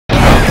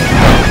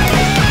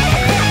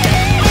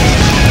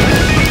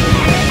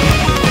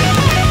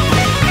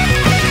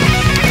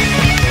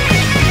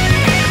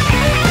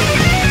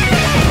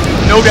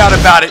no doubt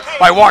about it,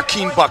 by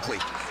Joaquin Buckley.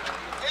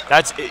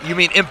 You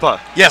mean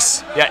Impa?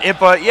 Yes. Yeah,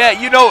 Impa. Yeah,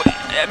 you know,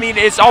 I mean,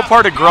 it's all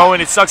part of growing.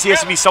 It sucks he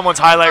has to be someone's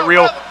highlight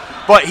reel,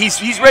 but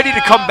he's ready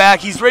to come back.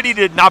 He's ready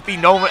to not be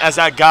known as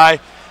that guy.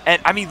 And,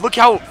 I mean, look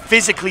how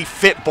physically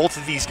fit both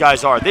of these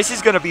guys are. This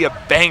is going to be a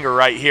banger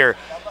right here.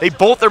 They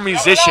both are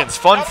musicians.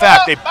 Fun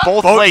fact, they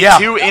both play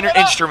two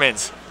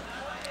instruments.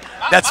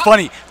 That's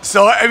funny.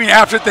 So, I mean,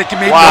 after they can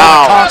maybe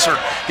hold a concert,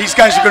 these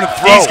guys are going to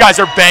throw. These guys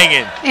are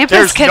banging.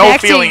 Impa's There's no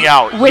feeling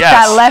out. With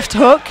that left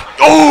hook.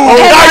 Oh,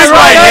 nice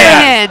right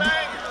hand.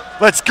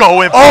 Let's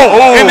go, Impa.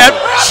 Oh, and that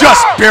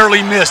just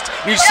barely missed.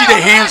 You see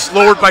the hands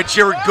lowered by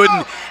Jared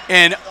Gooden,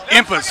 and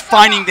Impa's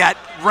finding that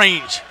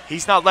range.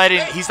 He's not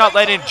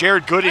letting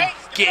Jared Gooden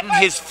get in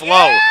his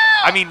flow.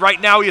 I mean, right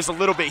now he is a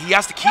little bit. He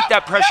has to keep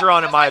that pressure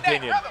on, in my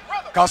opinion.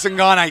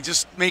 Kasanganay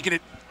just making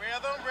it.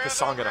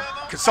 Kasanganay.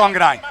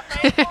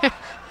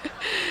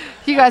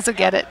 You guys will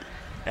get it.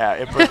 Yeah,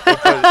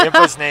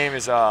 Impa's name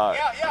is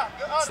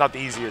it's not the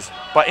easiest,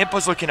 but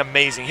Impa's looking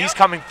amazing. He's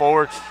coming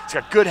forward. He's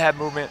got good head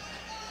movement.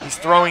 He's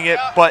throwing it,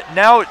 but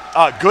now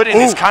Gooden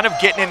is kind of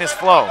getting in his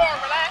flow.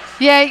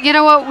 Yeah, you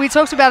know what? We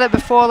talked about it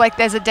before. Like,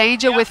 there's a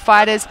danger with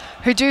fighters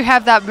who do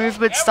have that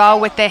movement style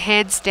with their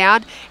hands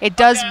down. It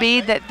does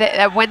mean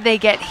that when they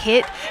get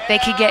hit, they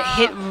can get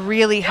hit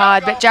really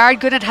hard. But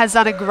Jared Gooden has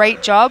done a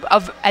great job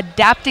of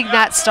adapting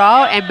that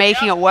style and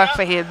making it work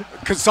for him.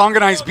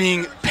 Kasanganay is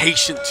being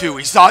patient too.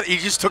 He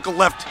just took a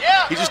left.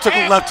 He just took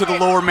a left to the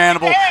lower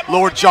mandible,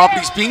 lower jaw, but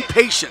he's being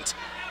patient.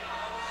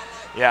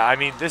 Yeah, I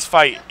mean, this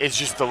fight is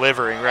just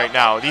delivering right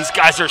now. These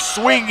guys are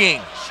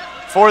swinging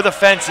for the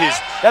fences.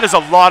 That is a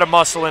lot of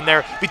muscle in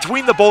there.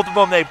 Between the both of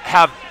them, they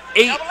have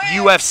 8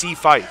 UFC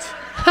fights.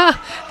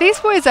 These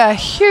boys are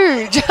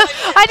huge.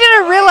 I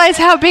didn't realize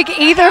how big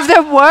either of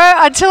them were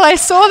until I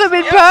saw them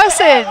in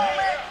person.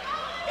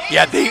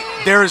 Yeah,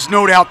 there is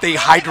no doubt they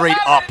hydrate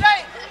up.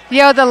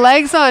 Yo, the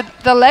legs on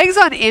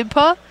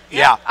Impa.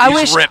 Yeah,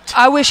 he's ripped.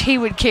 I wish he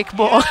would kick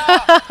more.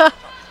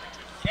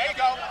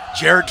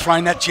 Jared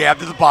trying that jab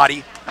to the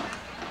body.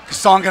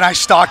 Kasanganay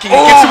stalking. He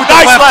gets him with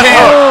the left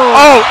hand.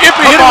 Oh,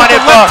 Impa hit him with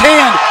the left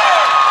hand.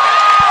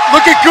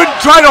 Look at Gooden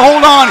trying to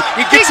hold on.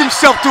 He gets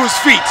himself to his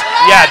feet.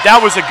 Yeah,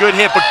 that was a good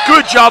hit, but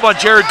good job on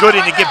Jared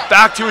Gooden to get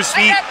back to his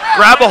feet,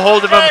 grab a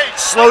hold of him,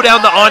 slow down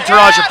the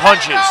entourage of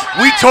punches.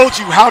 We told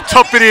you how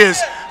tough it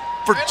is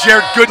for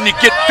Jared Gooden to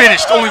get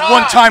finished. Only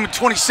one time in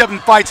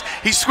 27 fights,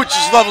 he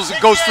switches levels and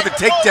goes for the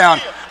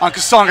takedown on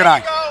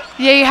Kasanganay.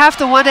 Yeah, you have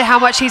to wonder how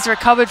much he's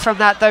recovered from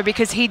that, though,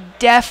 because he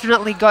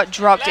definitely got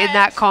dropped in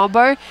that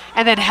combo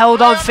and then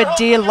held on for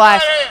dear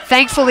life.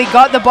 Thankfully,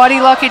 got the body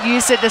lock and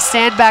used it to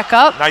stand back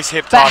up. Nice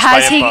hip toss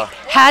by Impa.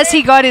 Has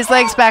he got his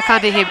legs back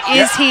under him?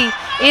 Is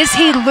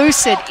he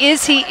lucid?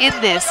 Is he in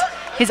this?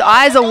 His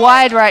eyes are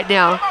wide right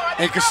now.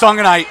 And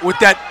Kasanganay, with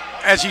that,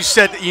 as you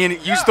said, Ian,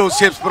 used those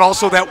hips, but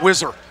also that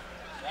whizzer.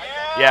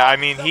 Yeah, I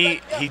mean,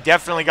 he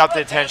definitely got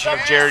the attention of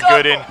Jared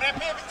Gooden,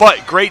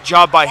 but great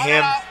job by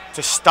him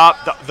to stop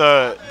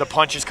the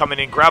punches coming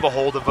in, grab a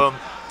hold of them,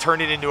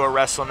 turn it into a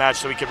wrestling match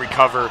so he could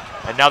recover,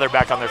 and now they're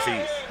back on their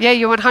feet. Yeah,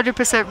 you're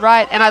 100%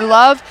 right, and I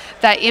love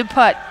that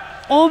Impa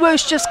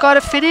almost just got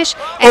a finish,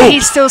 and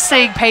he's still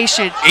staying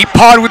patient. He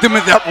pawed with him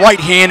with that right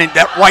hand, and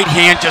that right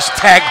hand just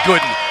tagged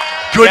Gooden.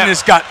 Gooden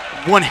has got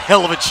one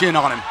hell of a chin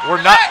on him.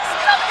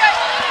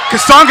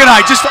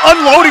 Kasanganay just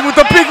unloading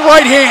with a big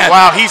right hand.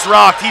 Wow, he's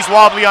rocked. He's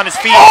wobbly on his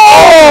feet.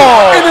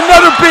 Oh! And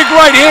another big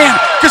right hand.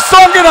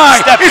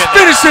 Kasanganay is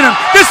finishing him.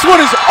 This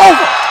one is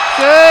over.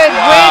 Good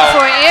win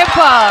for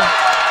Impa.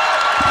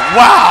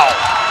 Wow.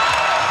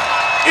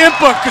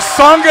 Impa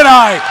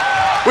Kasanganay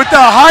with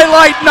the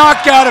highlight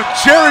knockout of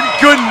Jared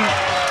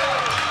Gooden.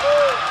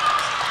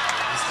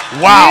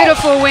 Wow.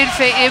 Beautiful win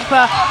for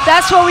Impa.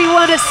 That's what we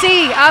want to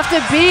see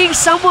after being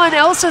someone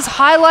else's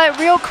highlight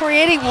reel,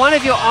 creating one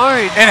of your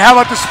own. And how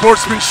about the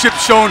sportsmanship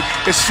shown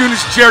as soon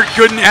as Jared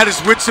Gooden had his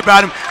wits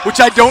about him, which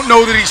I don't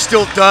know that he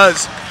still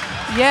does.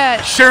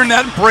 Yeah. Sharing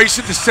that embrace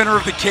at the center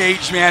of the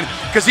cage, man,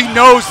 because he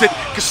knows that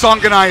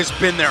Kasanganay has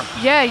been there.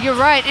 Yeah, you're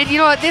right. And you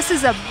know what? This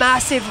is a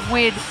massive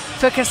win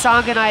for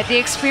Kasanganay. The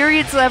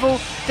experience level,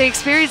 the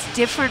experience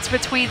difference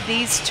between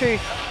these two.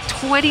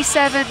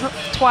 27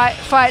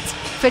 fights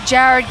for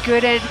Jared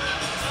Gooden,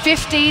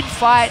 15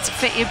 fights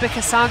for Impa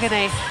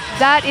Kasanganay.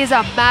 That is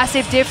a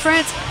massive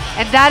difference,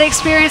 and that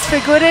experience for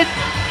Gooden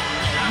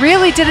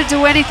really didn't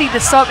do anything to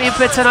stop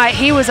Impa tonight.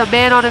 He was a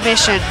man on a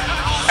mission.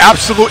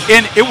 Absolutely,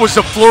 and it was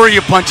a flurry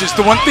of punches.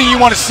 The one thing you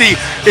want to see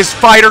is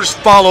fighters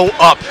follow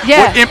up.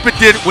 Yeah. What Impa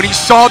did when he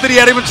saw that he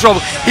had him in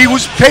trouble, he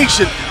was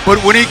patient,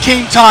 but when it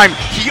came time,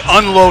 he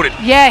unloaded.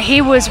 Yeah,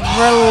 he was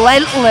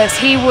relentless.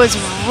 He was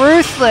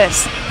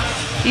ruthless.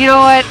 You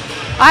know what?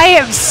 I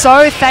am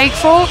so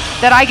thankful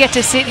that I get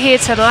to sit here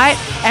tonight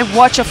and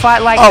watch a fight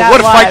like that. Oh,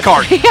 what a live. fight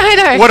card. Yeah, I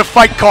know. What a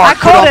fight card. I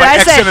called it.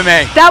 I said,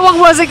 XMMA. that one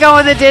wasn't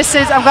going the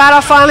distance. I'm glad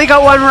I finally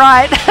got one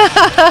right.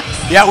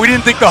 Yeah, we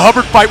didn't think the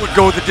Hubbard fight would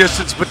go the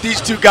distance, but these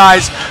two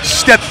guys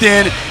stepped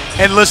in.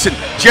 And listen,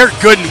 Jared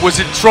Gooden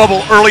was in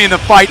trouble early in the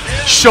fight,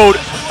 showed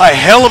a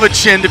hell of a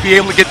chin to be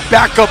able to get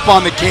back up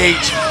on the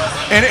cage.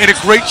 and a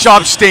great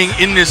job staying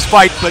in this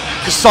fight, but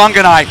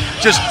Kasanganay,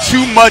 just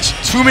too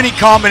many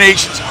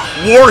combinations,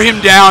 wore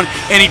him down,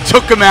 and he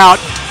took him out.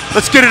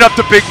 Let's get it up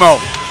to Big Mo.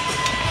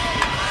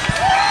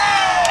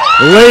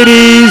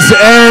 Ladies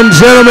and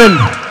gentlemen,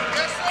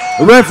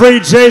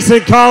 referee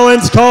Jason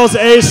Collins calls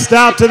a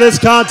stop to this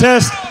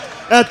contest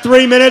at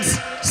 3 minutes,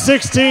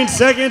 16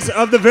 seconds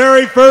of the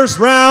very first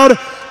round,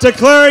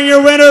 declaring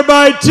your winner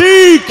by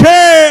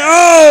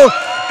TKO,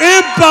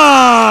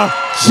 Impa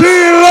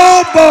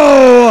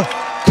Chilobo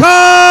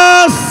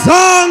Kasanganay.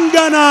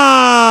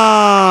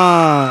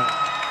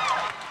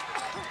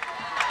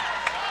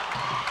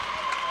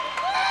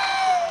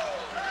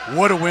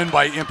 What a win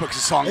by Impa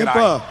Kasanganay.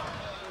 Impa,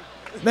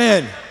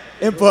 man,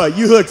 Impa,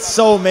 you looked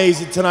so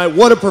amazing tonight.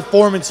 What a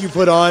performance you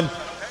put on.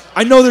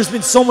 I know there's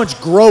been so much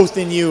growth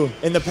in you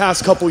in the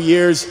past couple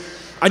years.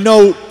 I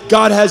know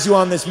God has you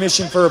on this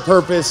mission for a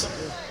purpose.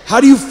 How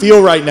do you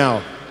feel right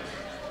now?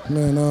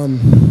 Man,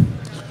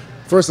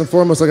 first and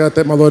foremost, I gotta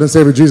thank my Lord and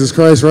Savior Jesus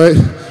Christ, right?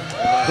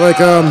 Like,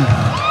 there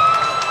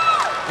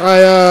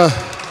are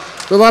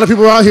a lot of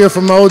people out here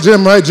from my old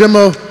gym, right?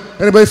 Jimmo,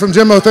 anybody from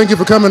Jimmo, thank you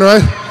for coming,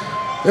 right?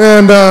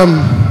 And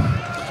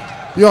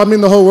y'all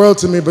mean the whole world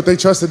to me, but they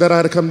trusted that I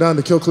had to come down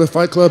to Kill Cliff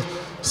Fight Club,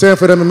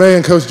 Sanford MMA,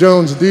 and Coach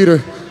Jones,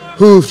 Dieter,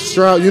 Hoof,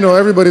 Stroud, you know,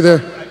 everybody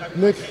there.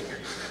 Nick,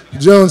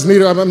 Jones,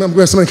 Nieder, I'm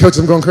going so many coaches,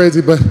 I'm going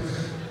crazy, but,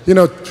 you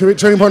know,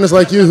 training partners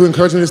like you who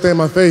encouraged me to stay in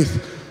my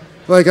faith.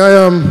 Like,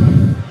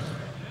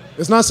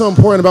 it's not so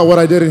important about what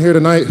I did in here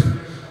tonight,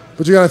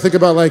 but you gotta think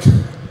about, like,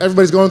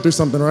 everybody's going through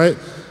something, right?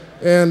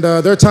 And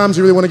there are times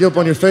you really wanna give up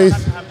on your faith,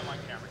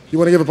 you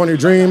wanna give up on your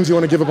dreams, you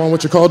wanna give up on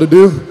what you're called to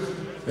do.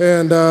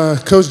 And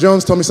Coach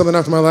Jones told me something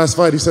after my last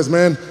fight. He says,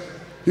 man,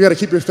 you gotta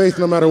keep your faith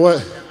no matter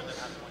what.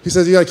 He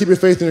says, you gotta keep your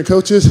faith in your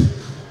coaches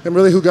and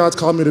really who God's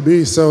called me to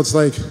be. So it's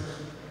like,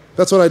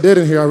 that's what I did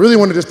in here. I really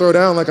wanted to just throw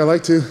down like I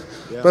like to,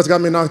 but that's got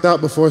me knocked out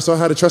before, so I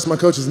had to trust my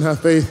coaches and have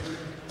faith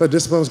that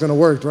discipline was gonna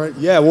work, right?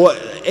 Yeah, well,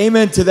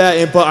 amen to that,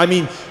 Impa. I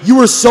mean, you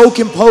were so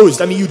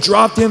composed. I mean, you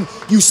dropped him,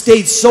 you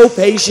stayed so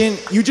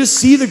patient. You just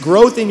see the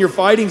growth in your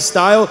fighting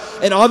style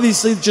and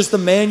obviously just the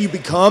man you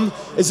become.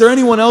 Is there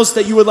anyone else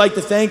that you would like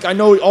to thank? I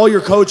know all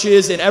your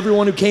coaches and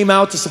everyone who came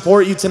out to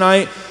support you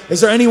tonight.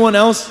 Is there anyone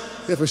else?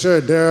 Yeah, for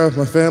sure. Dara,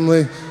 my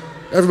family,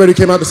 everybody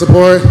came out to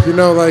support. You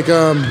know, like,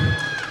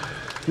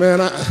 man,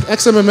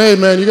 XMMA,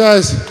 man, you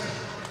guys,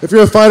 if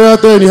you're a fighter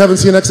out there and you haven't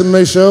seen an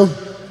XMMA show,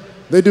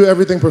 they do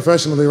everything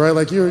professionally, right?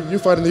 Like you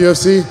fight in the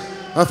UFC,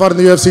 I fought in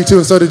the UFC too,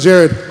 and so did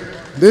Jared.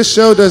 This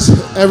show does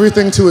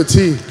everything to a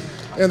T,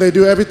 and they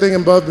do everything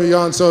above and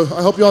beyond. So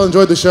I hope you all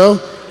enjoyed the show.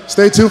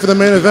 Stay tuned for the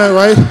main event,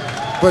 right?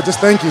 But just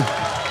thank you. All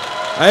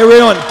right,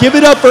 everyone, give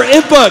it up for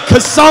Impa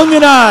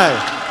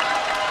Kasanganay.